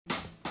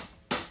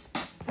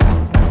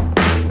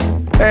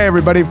Hey,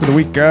 everybody, for the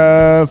week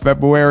of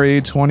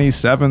February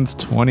 27th,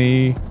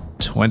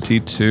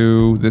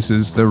 2022. This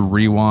is The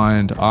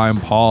Rewind. I'm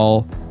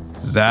Paul.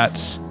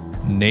 That's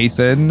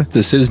Nathan.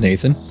 This is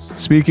Nathan.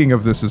 Speaking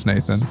of This is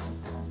Nathan,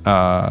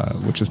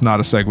 which is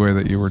not a segue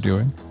that you were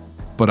doing,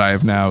 but I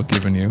have now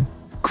given you.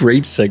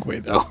 Great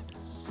segue, though.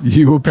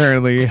 You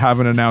apparently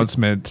have an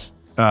announcement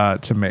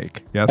to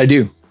make, yes? I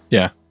do,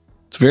 yeah.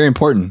 It's very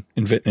important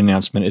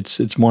announcement.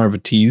 It's more of a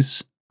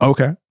tease.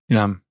 Okay.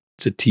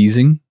 It's a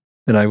teasing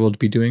that I will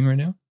be doing right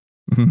now.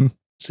 Mm-hmm.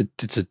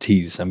 It's a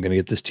tease. I'm going to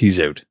get this tease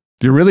out.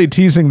 You're really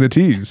teasing the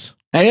tease.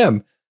 I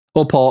am.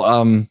 Well,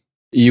 Paul,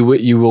 you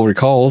will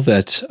recall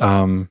that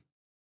I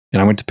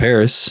went to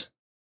Paris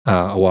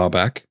a while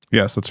back.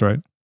 Yes, that's right.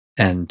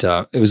 And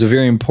it was a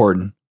very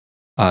important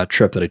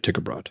trip that I took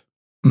abroad.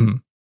 Mm-hmm.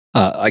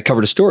 I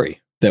covered a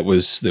story that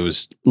was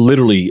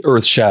literally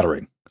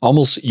earth-shattering,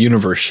 almost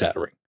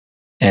universe-shattering.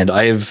 And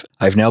I've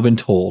now been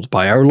told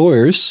by our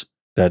lawyers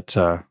that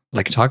I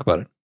can talk about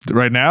it.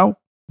 Right now?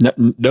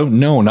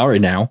 No, not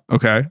right now.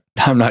 Okay.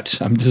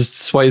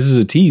 That's why this is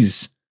a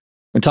tease.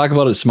 We'll talk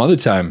about it some other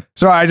time.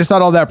 So I just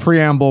thought all that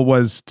preamble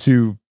was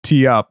to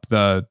tee up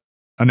the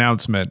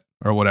announcement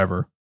or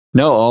whatever.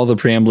 No, all the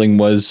preambling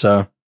was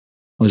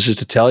just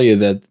to tell you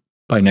that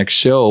by next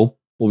show,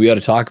 we'll be able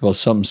to talk about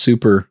something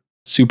super,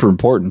 super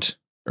important.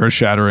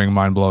 Earth-shattering,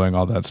 mind-blowing,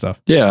 all that stuff.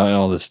 Yeah,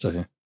 all this stuff.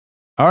 Yeah.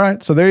 All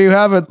right. So there you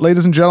have it,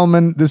 ladies and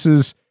gentlemen. This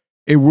is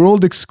a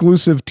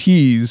world-exclusive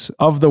tease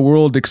of the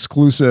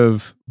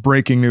world-exclusive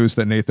breaking news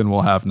that Nathan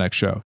will have next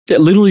show. Yeah,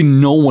 literally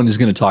no one is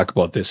going to talk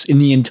about this in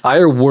the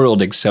entire world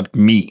except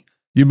me.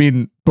 You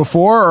mean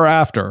before or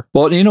after?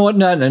 Well, you know what?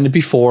 Not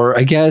before,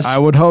 I guess. I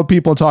would hope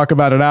people talk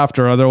about it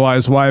after.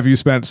 Otherwise, why have you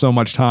spent so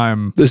much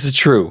time? This is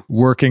true.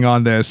 Working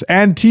on this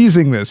and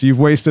teasing this. You've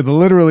wasted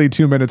literally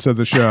 2 minutes of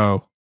the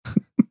show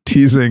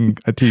teasing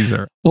a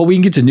teaser. Well, we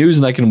can get to news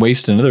and I can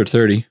waste another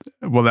 30.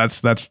 Well,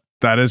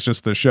 that is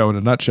just the show in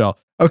a nutshell.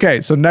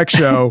 Okay, so next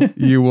show,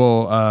 you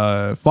will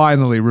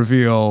finally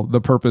reveal the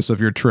purpose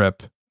of your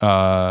trip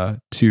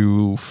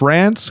to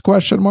France, ? I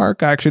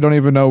actually don't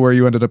even know where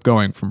you ended up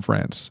going from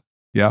France.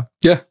 Yeah?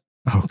 Yeah.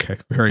 Okay,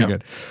 very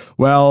good.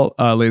 Well,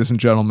 ladies and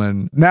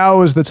gentlemen,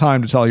 now is the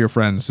time to tell your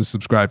friends to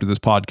subscribe to this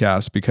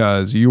podcast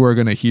because you are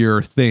going to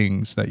hear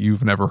things that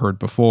you've never heard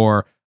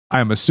before.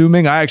 I'm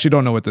assuming, I actually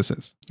don't know what this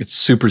is. It's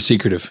super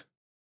secretive.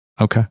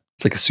 Okay.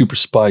 It's like a super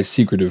spy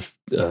secretive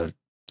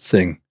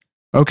thing.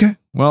 Okay.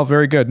 Well,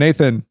 very good.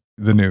 Nathan,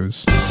 the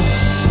news.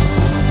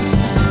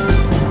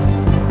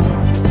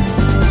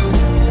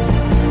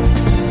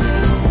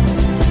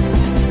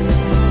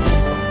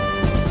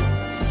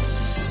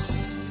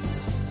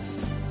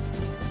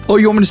 Oh,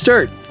 you want me to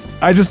start?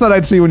 I just thought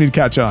I'd see when you'd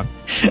catch on.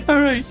 All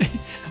right.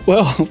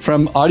 Well,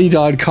 from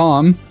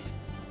Audi.com,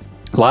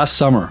 last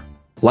summer,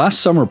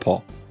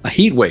 Paul, a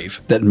heat wave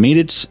that made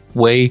its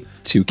way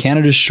to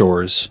Canada's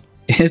shores.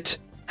 It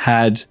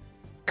had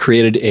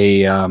created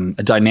a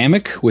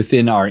dynamic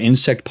within our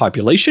insect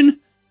population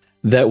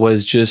that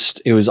was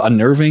it was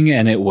unnerving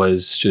and it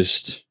was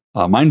just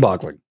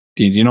mind-boggling.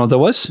 Do you know what that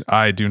was?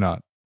 I do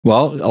not.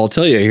 Well, I'll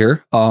tell you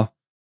here.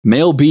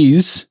 Male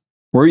bees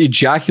were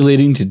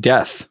ejaculating to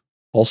death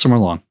all summer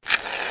long.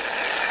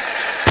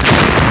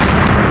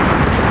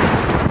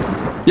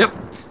 Yep.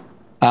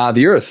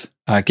 The Earth,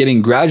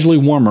 getting gradually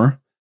warmer,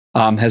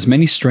 has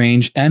many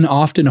strange and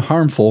often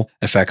harmful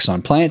effects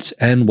on plants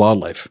and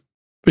wildlife.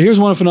 But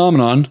here's one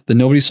phenomenon that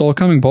nobody saw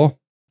coming, Paul.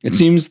 It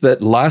seems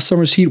that last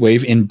summer's heat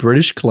wave in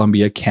British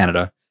Columbia,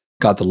 Canada,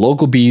 got the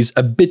local bees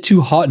a bit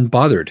too hot and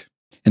bothered.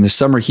 In the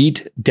summer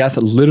heat, death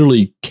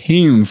literally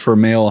came for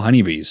male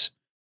honeybees.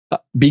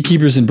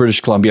 Beekeepers in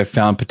British Columbia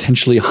found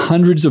potentially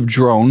hundreds of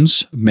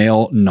drones,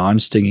 male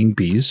non-stinging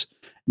bees,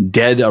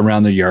 dead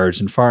around their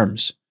yards and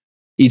farms.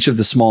 Each of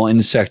the small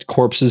insect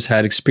corpses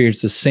had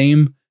experienced the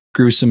same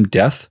gruesome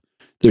death.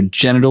 Their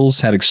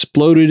genitals had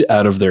exploded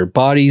out of their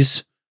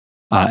bodies.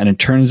 And it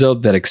turns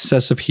out that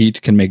excessive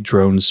heat can make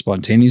drones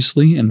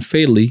spontaneously and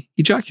fatally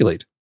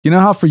ejaculate. You know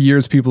how for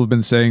years people have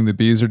been saying the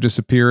bees are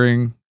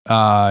disappearing?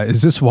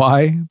 Is this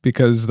why?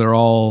 Because they're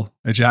all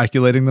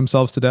ejaculating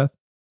themselves to death?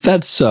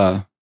 That's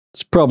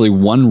probably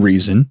one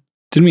reason.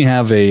 Didn't we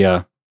have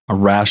a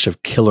rash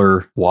of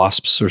killer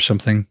wasps or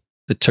something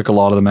that took a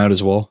lot of them out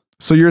as well?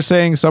 So you're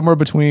saying somewhere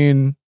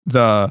between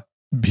the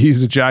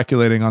bees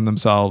ejaculating on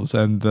themselves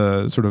and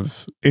the sort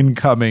of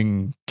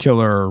incoming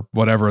killer,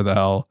 whatever the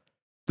hell,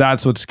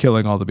 that's what's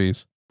killing all the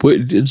bees.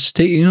 But it's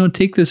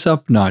take this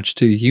up notch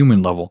to the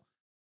human level.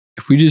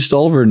 If we just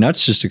all of our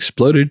nuts just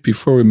exploded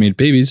before we made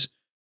babies,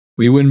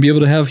 we wouldn't be able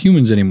to have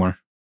humans anymore.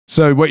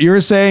 So what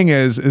you're saying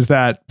is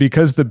that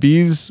because the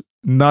bees'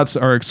 nuts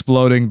are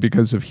exploding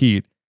because of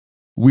heat,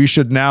 we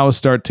should now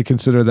start to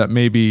consider that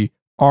maybe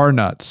our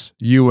nuts,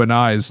 you and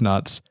I's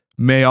nuts,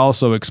 may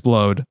also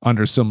explode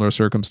under similar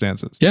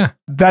circumstances. Yeah.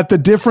 That the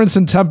difference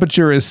in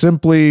temperature is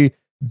simply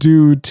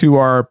due to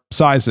our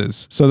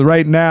sizes. So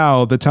right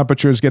now, the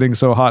temperature is getting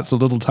so hot, so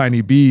little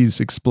tiny bees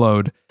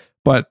explode.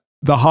 But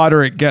the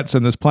hotter it gets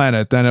in this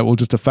planet, then it will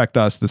just affect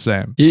us the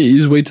same. Yeah, you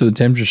just wait till the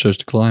temperature starts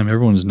to climb.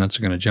 Everyone's nuts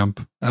are going to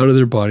jump out of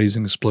their bodies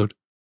and explode.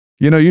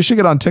 You know, you should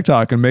get on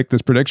TikTok and make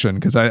this prediction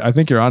because I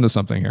think you're onto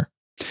something here.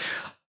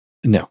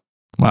 No.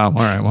 Wow. All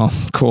right. Well,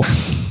 cool.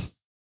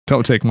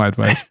 Don't take my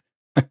advice.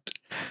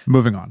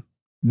 Moving on.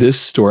 This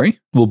story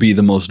will be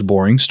the most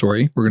boring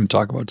story we're going to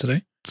talk about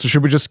today. So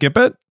should we just skip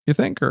it, you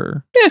think?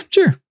 Or yeah,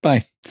 sure.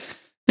 Bye.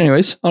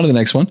 Anyways, on to the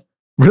next one.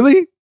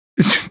 Really?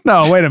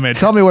 No, wait a minute.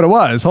 Tell me what it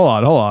was. Hold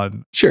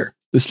on. Sure.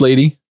 This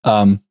lady,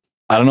 I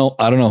don't know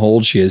how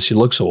old she is. She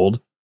looks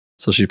old.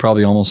 So she's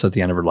probably almost at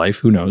the end of her life.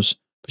 Who knows?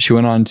 But she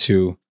went on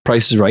to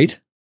Price is Right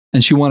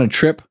and she won a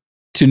trip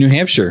to New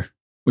Hampshire,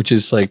 which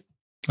is like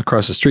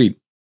across the street.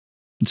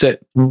 That's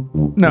it.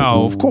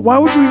 No, of course. Why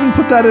would you even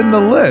put that in the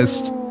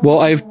list? Well,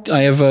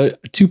 I have a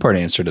two-part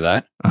answer to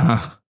that.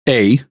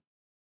 A,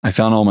 I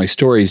found all my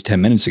stories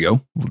 10 minutes ago.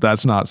 Well,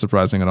 that's not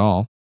surprising at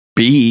all.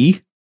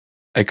 B,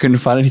 I couldn't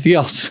find anything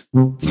else.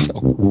 So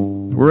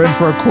we're in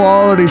for a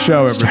quality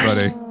show,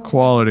 everybody.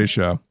 Quality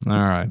show. All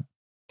right.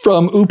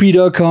 From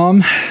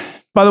oopie.com.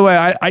 By the way,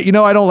 I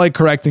don't like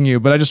correcting you,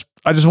 but I just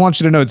want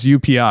you to know it's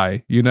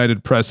UPI,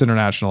 United Press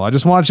International. I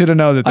just want you to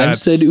know that I've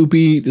said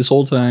oopie this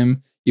whole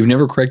time. You've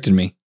never corrected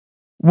me.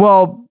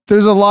 Well,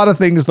 there's a lot of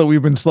things that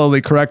we've been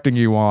slowly correcting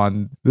you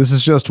on. This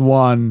is just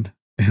one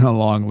in a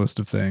long list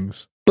of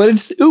things. But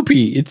it's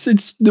oopie.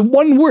 It's the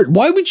one word.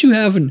 Why would you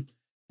have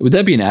would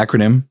that be an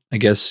acronym? I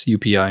guess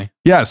UPI.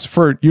 Yes,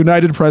 for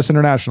United Press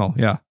International.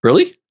 Yeah.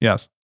 Really?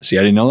 Yes. See,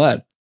 I didn't know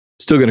that.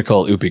 Still going to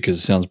call it oopie because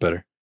it sounds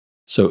better.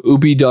 So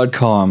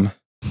oopie.com.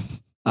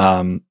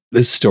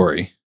 This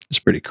story is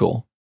pretty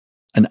cool.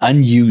 An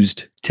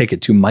unused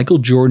ticket to Michael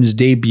Jordan's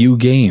debut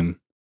game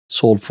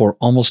sold for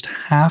almost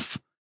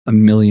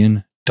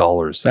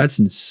 $500,000. That's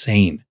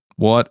insane.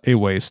 What a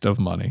waste of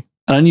money.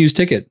 An unused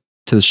ticket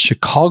to the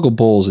Chicago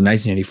Bulls in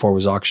 1984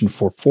 was auctioned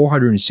for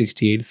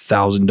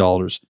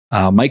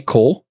 $468,000. Mike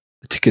Cole,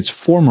 the ticket's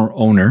former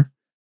owner,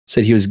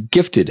 said he was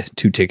gifted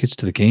 2 tickets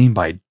to the game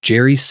by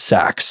Jerry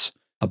Sachs,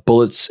 a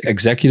Bullets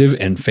executive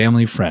and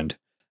family friend.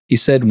 He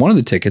said one of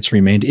the tickets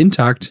remained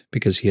intact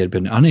because he had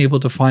been unable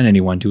to find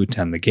anyone to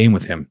attend the game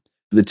with him.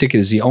 The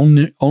ticket is the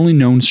only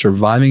known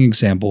surviving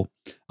example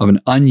of an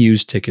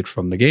unused ticket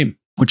from the game,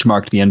 which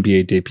marked the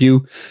NBA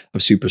debut of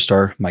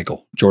superstar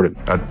Michael Jordan.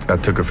 I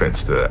took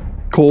offense to that.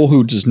 Cole,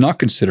 who does not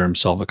consider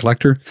himself a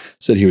collector,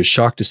 said he was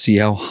shocked to see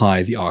how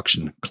high the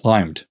auction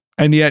climbed.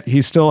 And yet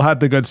he still had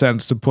the good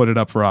sense to put it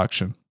up for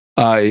auction.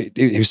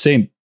 He was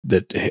saying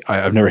that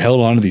I've never held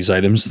on to these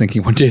items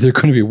thinking one day they're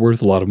going to be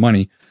worth a lot of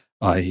money.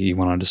 He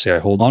went on to say, I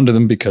hold on to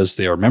them because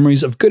they are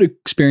memories of good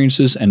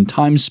experiences and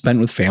time spent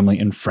with family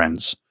and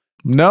friends.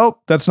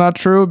 Nope, that's not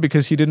true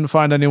because he didn't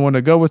find anyone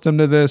to go with him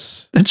to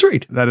this. That's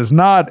right. That is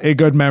not a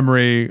good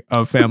memory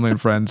of family and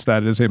friends.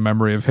 That is a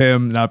memory of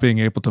him not being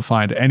able to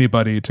find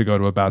anybody to go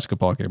to a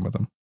basketball game with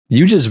him.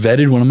 You just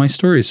vetted one of my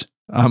stories.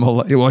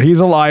 Well, he's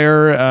a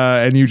liar,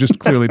 and you just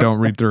clearly don't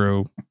read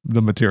through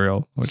the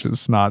material, which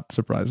is not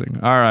surprising.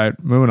 All right,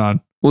 moving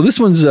on. Well, this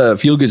one's a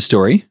feel-good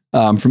story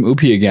from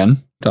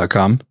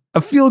oopieagain.com.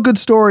 A feel-good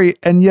story,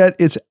 and yet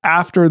it's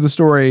after the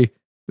story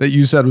that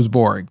you said was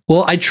boring.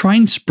 Well, I try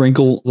and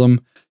sprinkle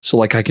them so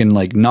like I can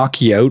like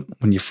knock you out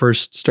when you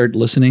first start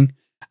listening.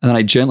 And then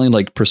I gently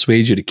like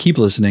persuade you to keep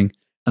listening.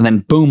 And then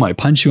boom, I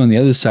punch you on the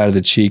other side of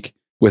the cheek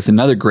with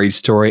another great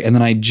story. And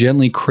then I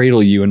gently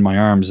cradle you in my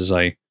arms as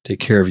I take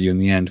care of you in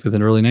the end with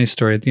a really nice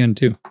story at the end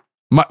too.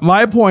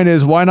 My point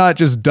is, why not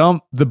just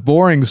dump the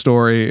boring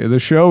story? The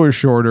show is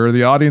shorter.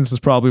 The audience is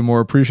probably more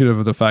appreciative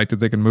of the fact that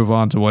they can move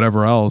on to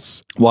whatever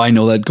else. Well, I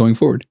know that going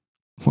forward.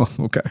 Well,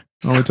 okay.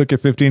 Only took you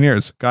 15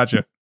 years.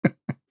 Gotcha.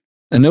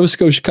 A Nova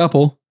Scotia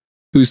couple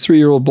whose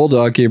 3-year-old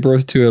bulldog gave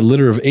birth to a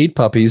litter of 8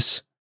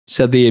 puppies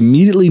said they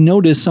immediately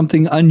noticed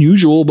something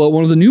unusual about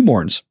one of the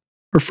newborns.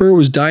 Her fur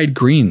was dyed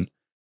green.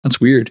 That's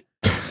weird.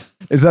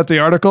 Is that the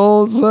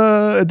article's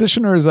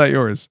edition or is that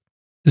yours?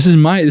 This is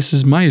my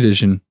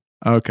edition.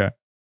 Okay.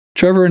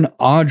 Trevor and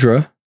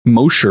Audra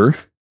Mosher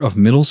of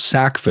Middle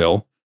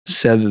Sackville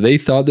said that they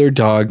thought their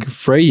dog,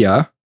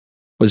 Freya,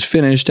 was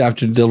finished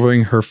after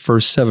delivering her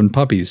first 7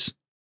 puppies.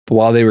 But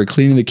while they were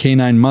cleaning the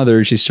canine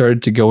mother, she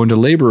started to go into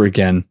labor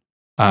again.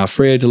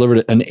 Freya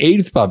delivered an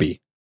 8th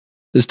puppy,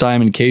 this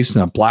time encased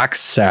in a black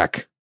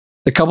sack.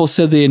 The couple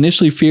said they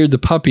initially feared the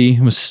puppy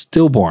was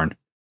stillborn,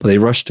 but they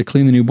rushed to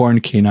clean the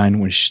newborn canine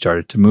when she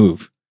started to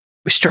move.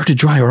 We started to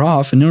dry her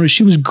off and noticed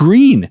she was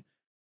green,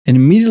 and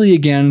immediately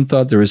again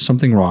thought there was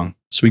something wrong.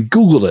 So we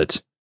Googled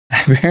it.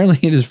 Apparently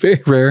it is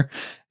very rare,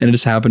 and it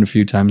has happened a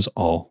few times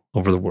all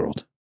over the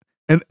world.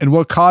 And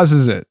what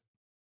causes it?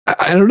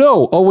 I don't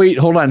know. Oh, wait,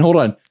 hold on.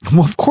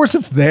 Well, of course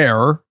it's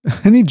there.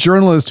 Any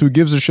journalist who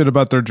gives a shit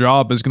about their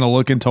job is going to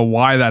look into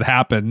why that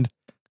happened,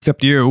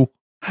 except you.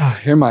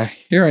 Here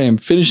I am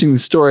finishing the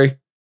story.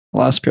 The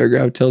last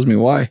paragraph tells me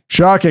why.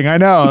 Shocking, I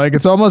know. Like,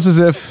 it's almost as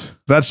if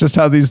that's just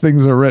how these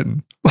things are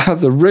written. Wow,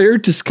 the rare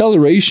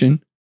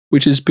discoloration,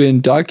 which has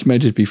been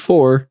documented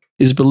before,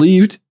 is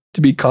believed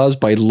to be caused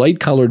by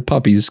light-colored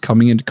puppies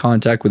coming into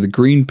contact with the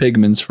green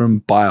pigments from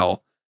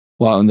bile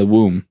while in the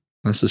womb.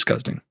 That's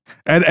disgusting.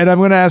 And I'm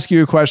going to ask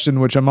you a question,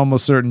 which I'm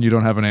almost certain you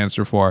don't have an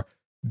answer for.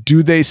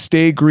 Do they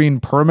stay green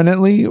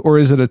permanently, or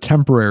is it a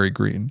temporary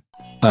green?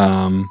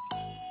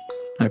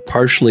 I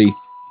partially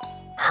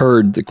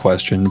heard the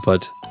question,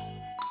 but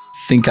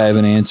think I have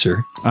an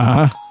answer.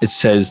 It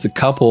says the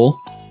couple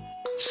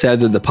said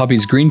that the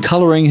puppy's green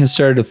coloring has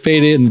started to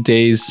fade in the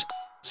days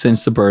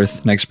since the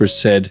birth, and experts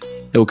said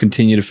it will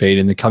continue to fade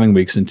in the coming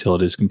weeks until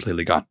it is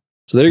completely gone.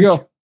 So there you go.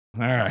 All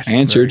right.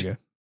 Answered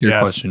your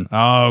question.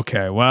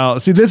 Okay. Well,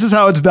 see, this is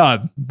how it's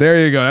done.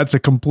 There you go. That's a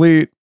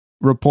complete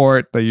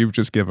report that you've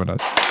just given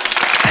us.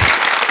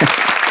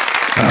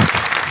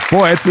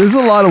 Boy, this is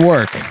a lot of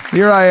work.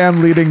 Here I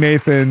am leading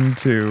Nathan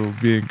to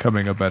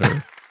becoming a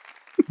better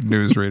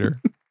newsreader.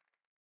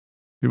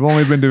 You've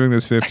only been doing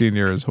this 15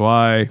 years.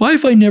 Why? Why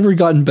have I never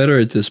gotten better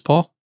at this,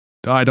 Paul?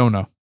 I don't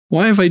know.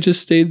 Why have I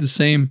just stayed the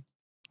same?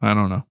 I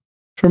don't know.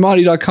 From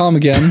Audi.com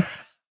again.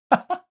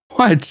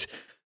 What?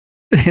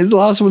 The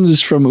last one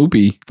is from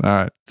Oopie. All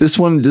right. This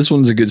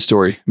one's a good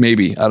story.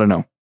 Maybe. I don't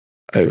know.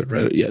 I haven't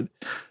read it yet.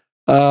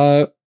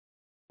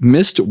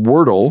 Missed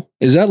Wordle.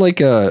 Is that like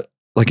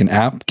an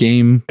app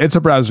game? It's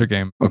a browser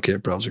game. Okay, a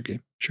browser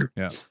game. Sure.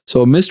 Yeah.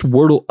 So a missed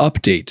Wordle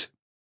update.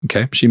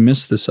 Okay. She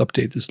missed this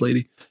update, this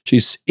lady.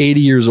 She's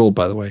 80 years old,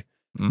 by the way.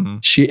 Mm-hmm.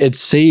 It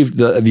saved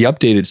the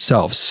update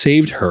itself,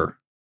 saved her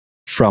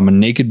from a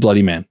naked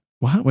bloody man.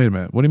 What? Wait a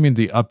minute. What do you mean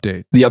the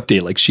update? The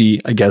update, like she,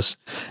 I guess,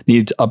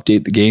 needed to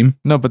update the game.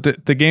 No, but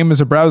the game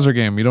is a browser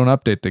game. You don't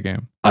update the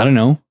game. I don't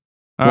know.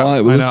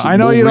 I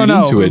know you don't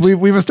know.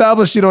 We've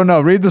established you don't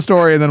know. Read the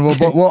story, and then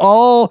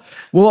we'll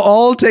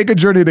all take a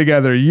journey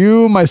together.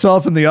 You,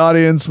 myself, and the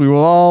audience. We will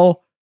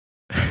all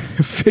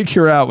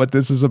figure out what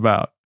this is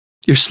about.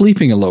 You're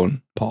sleeping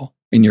alone, Paul,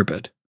 in your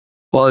bed,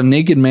 while a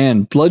naked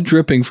man, blood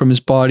dripping from his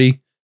body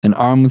and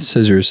armed with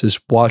scissors, is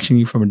watching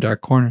you from a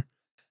dark corner.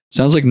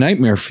 Sounds like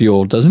nightmare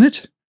fuel, doesn't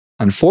it?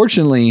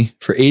 Unfortunately,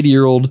 for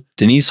 80-year-old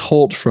Denise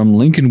Holt from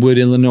Lincolnwood,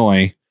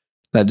 Illinois,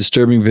 that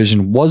disturbing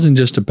vision wasn't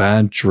just a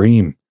bad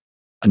dream.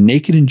 A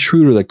naked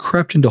intruder that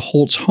crept into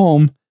Holt's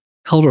home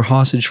held her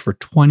hostage for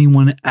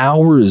 21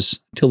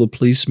 hours until the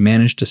police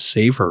managed to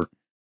save her.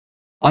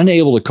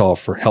 Unable to call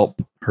for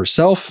help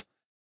herself,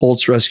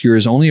 Holt's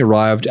rescuers only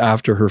arrived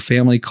after her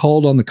family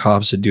called on the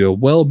cops to do a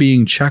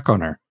well-being check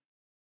on her.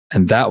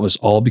 And that was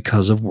all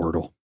because of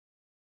Wordle.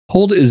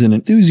 Holt is an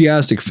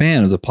enthusiastic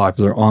fan of the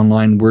popular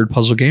online word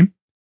puzzle game.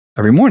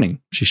 Every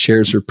morning, she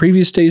shares her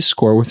previous day's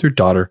score with her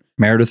daughter,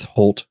 Meredith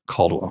Holt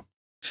Caldwell.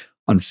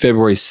 On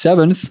February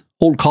 7th,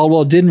 Holt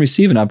Caldwell didn't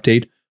receive an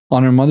update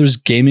on her mother's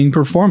gaming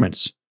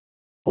performance.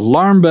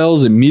 Alarm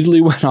bells immediately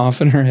went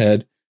off in her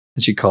head,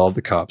 and she called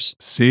the cops.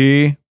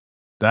 See,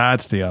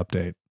 that's the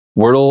update.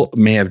 Wordle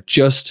may have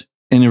just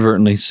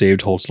inadvertently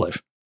saved Holt's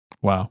life.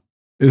 Wow.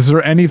 Is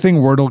there anything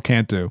Wordle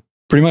can't do?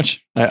 Pretty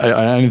much. I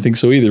didn't think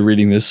so either,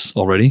 reading this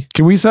already.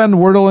 Can we send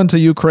Wordle into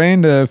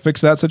Ukraine to fix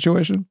that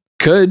situation?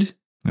 Could.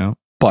 No.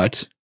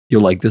 But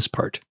you'll like this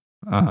part.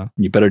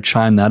 You better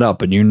chime that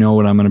up, and you know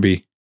what I'm going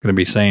to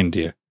be saying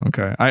to you.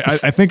 Okay.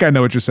 I think I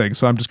know what you're saying,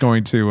 so I'm just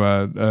going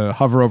to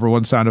hover over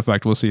one sound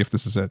effect. We'll see if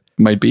this is it.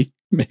 Might be.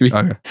 Maybe.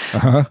 Okay.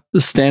 The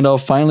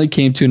standoff finally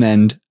came to an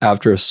end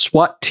after a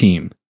SWAT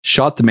team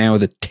shot the man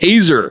with a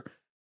taser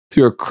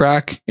through a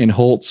crack in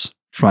Holt's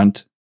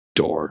front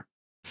door.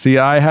 See,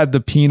 I had the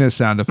penis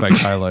sound effect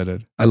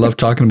highlighted. I love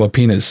talking about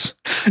penis.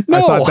 No,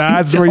 I thought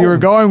that's where you were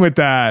going with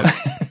that.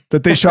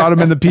 That they shot him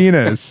in the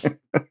penis.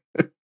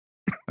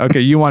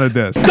 Okay, you wanted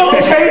this. Don't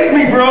tase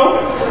me, bro.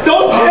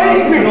 Don't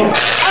tase me.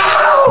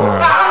 Ow!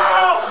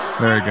 Right.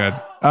 Very good.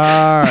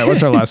 All right,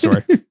 what's our last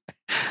story?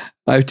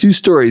 I have two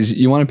stories.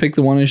 You want to pick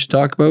the one I should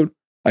talk about?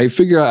 I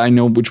figure I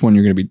know which one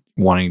you're going to be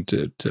wanting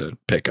to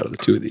pick out of the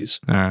two of these.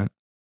 All right.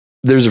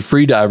 There's a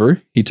free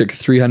diver. He took a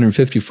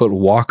 350-foot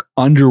walk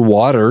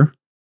underwater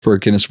for a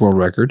Guinness World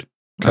Record.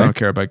 Okay. I don't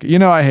care about... You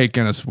know I hate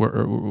Guinness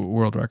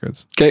World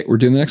Records. Okay, we're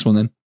doing the next one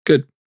then.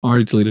 Good.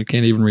 Already deleted.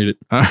 Can't even read it.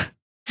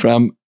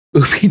 From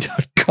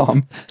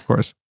Upi.com. Of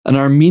course. An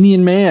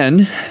Armenian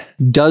man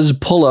does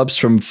pull-ups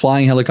from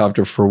flying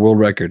helicopter for a world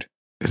record.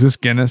 Is this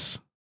Guinness?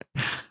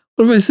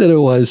 What if I said it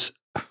was?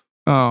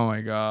 Oh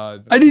my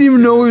God. I didn't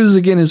even know it was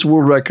a Guinness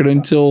World Record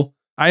until...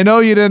 I know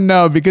you didn't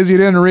know because you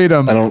didn't read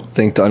them. I don't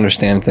think to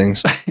understand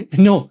things.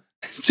 No,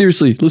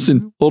 seriously,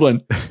 listen, hold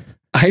on.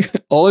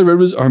 All I read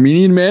was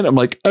Armenian man. I'm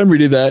like, I'm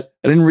reading that.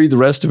 I didn't read the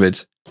rest of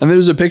it. And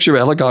there's a picture of a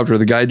helicopter,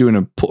 the guy doing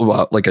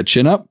a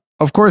chin up.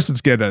 Of course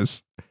it's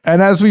Guinness.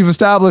 And as we've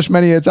established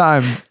many a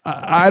time,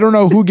 I don't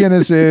know who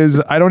Guinness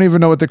is. I don't even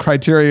know what the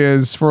criteria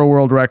is for a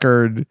world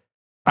record.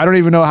 I don't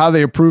even know how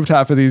they approved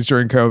half of these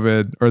during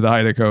COVID or the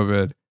height of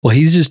COVID. Well,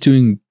 he's just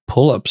doing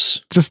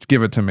pull-ups. Just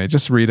give it to me.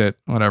 Just read it.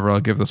 Whatever. I'll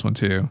give this one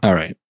to you. All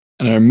right.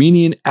 An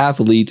Armenian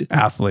athlete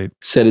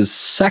said his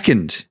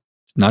second,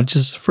 not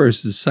just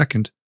first, his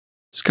second.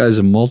 This guy's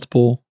a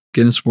multiple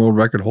Guinness World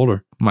Record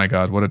holder. My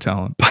God, what a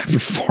talent. By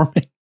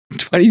performing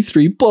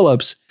 23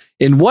 pull-ups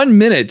in 1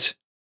 minute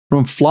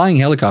from flying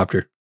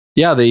helicopter.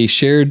 Yeah, they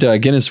shared,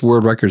 Guinness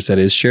World Records, that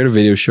is, shared a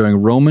video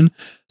showing Roman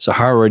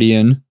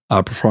Saharian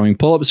performing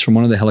pull-ups from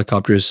one of the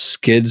helicopter's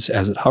skids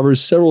as it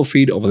hovers several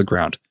feet over the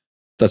ground.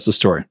 That's the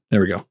story.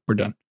 There we go. We're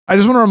done. I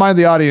just want to remind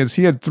the audience,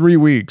 he had 3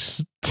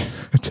 weeks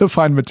to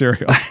find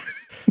material.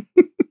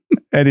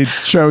 And he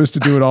chose to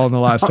do it all in the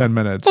last 10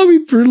 minutes. I'll be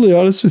brutally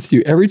honest with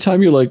you. Every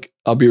time you're like,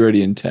 I'll be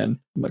ready in 10.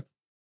 I'm like,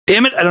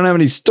 damn it, I don't have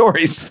any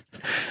stories.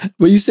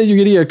 But you said you're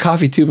getting a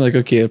coffee too. I'm like,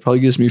 okay, it probably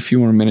gives me a few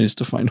more minutes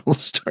to find all the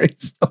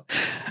stories. So,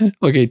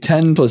 okay,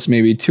 10 plus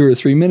maybe 2 or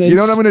 3 minutes. You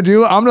know what I'm going to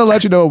do? I'm going to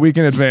let you know a week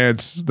in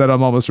advance that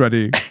I'm almost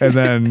ready. And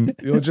then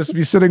you'll just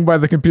be sitting by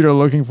the computer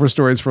looking for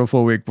stories for a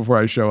full week before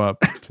I show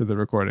up to the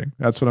recording.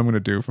 That's what I'm going to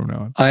do from now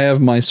on. I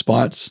have my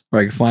spots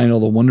where I can find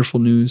all the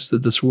wonderful news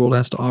that this world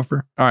has to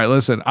offer. All right,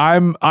 listen, I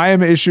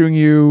am issuing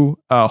you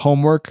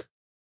homework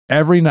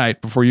every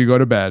night before you go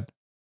to bed.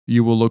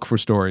 You will look for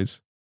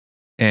stories.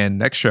 And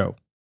next show,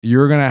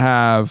 you're going to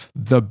have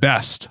the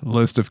best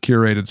list of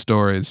curated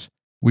stories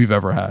we've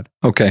ever had.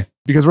 Okay.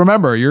 Because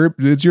remember,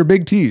 it's your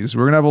big tease.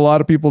 We're going to have a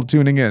lot of people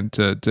tuning in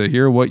to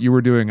hear what you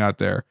were doing out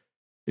there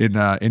in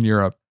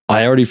Europe.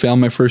 I already found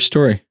my first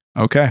story.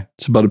 Okay.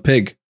 It's about a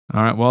pig.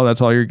 All right. Well,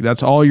 that's all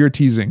you're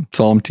teasing. That's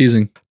all I'm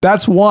teasing.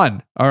 That's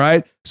one. All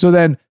right. So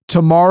then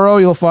tomorrow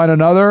you'll find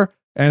another,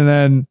 and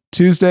then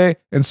Tuesday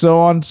and so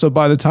on. So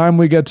by the time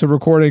we get to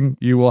recording,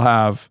 you will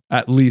have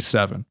at least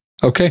 7.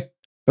 Okay.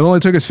 It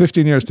only took us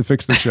 15 years to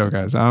fix the show,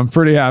 guys. I'm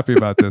pretty happy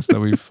about this, that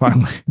we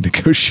finally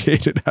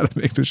negotiated how to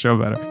make the show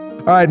better.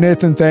 All right,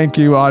 Nathan, thank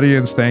you.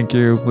 Audience, thank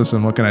you.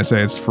 Listen, what can I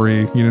say? It's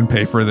free. You didn't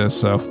pay for this,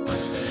 so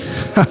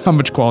how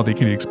much quality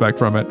can you expect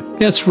from it?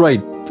 That's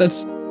right.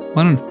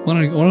 Why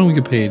don't we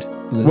get paid for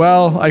this?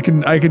 Well, I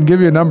can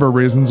give you a number of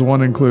reasons.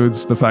 One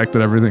includes the fact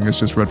that everything is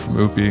just read from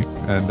Oopie,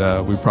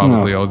 and we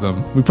probably owe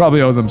them. We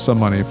probably owe them some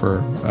money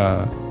for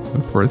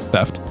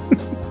theft.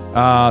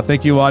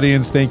 Thank you,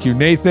 audience. Thank you,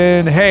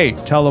 Nathan. Hey,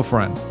 tell a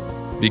friend,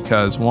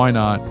 because why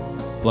not?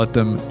 Let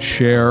them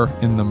share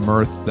in the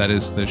mirth that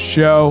is the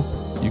show.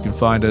 You can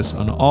find us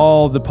on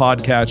all the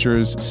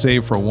podcatchers,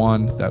 save for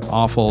one, that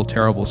awful,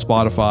 terrible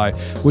Spotify,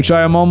 which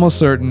I am almost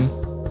certain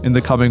in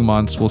the coming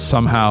months will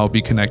somehow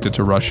be connected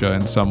to Russia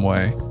in some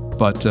way.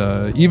 But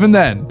even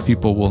then,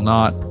 people will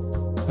not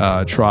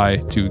try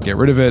to get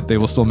rid of it. They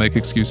will still make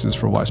excuses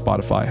for why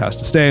Spotify has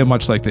to stay,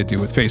 much like they do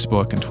with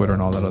Facebook and Twitter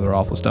and all that other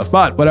awful stuff.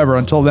 But whatever,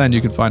 until then, you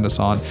can find us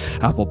on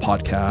Apple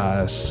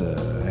Podcasts,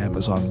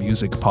 Amazon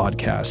Music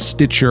Podcasts,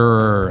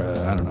 Stitcher,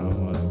 I don't know,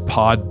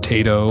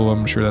 Podtato.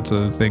 I'm sure that's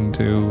a thing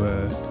too.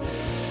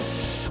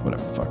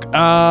 Whatever the fuck.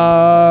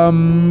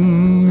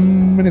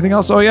 Anything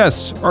else? Oh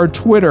yes, our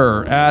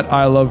Twitter at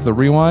I Love the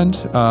Rewind.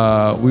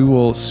 We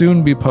will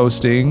soon be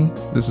posting.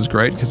 This is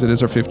great because it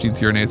is our 15th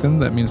year, Nathan.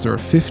 That means there are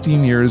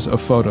 15 years of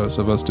photos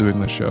of us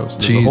doing this show. So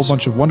there's a whole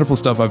bunch of wonderful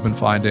stuff I've been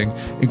finding,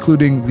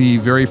 including the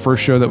very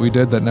first show that we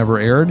did that never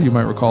aired. You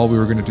might recall we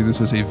were going to do this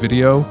as a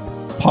video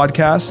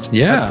podcast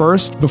at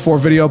first, before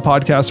video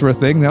podcasts were a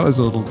thing. That was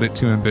a little bit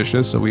too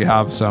ambitious. So we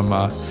have some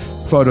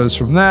photos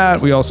from that.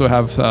 We also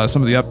have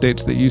some of the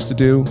updates that you used to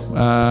do,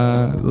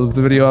 the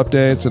video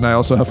updates, and I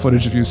also have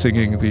footage of you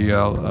singing the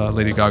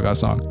Lady Gaga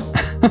song.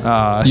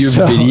 You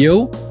have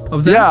video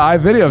of that? Yeah, I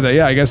have video of that.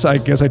 Yeah, I guess I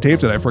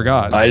taped it. I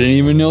forgot. I didn't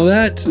even know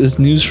that. It's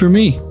news for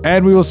me.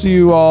 And we will see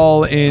you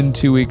all in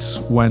 2 weeks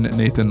when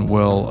Nathan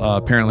will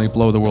apparently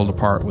blow the world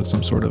apart with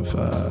some sort of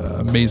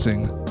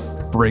amazing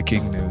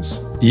breaking news.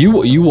 You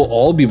will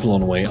all be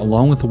blown away,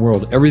 along with the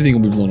world. Everything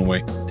will be blown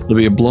away. It'll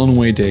be a blown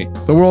away day.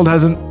 The world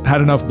hasn't had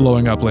enough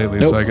blowing up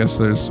lately, so I guess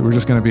we're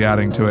just going to be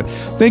adding to it.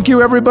 Thank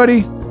you,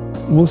 everybody.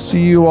 We'll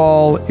see you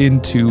all in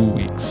 2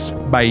 weeks.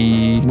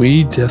 Bye.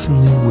 We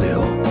definitely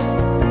will.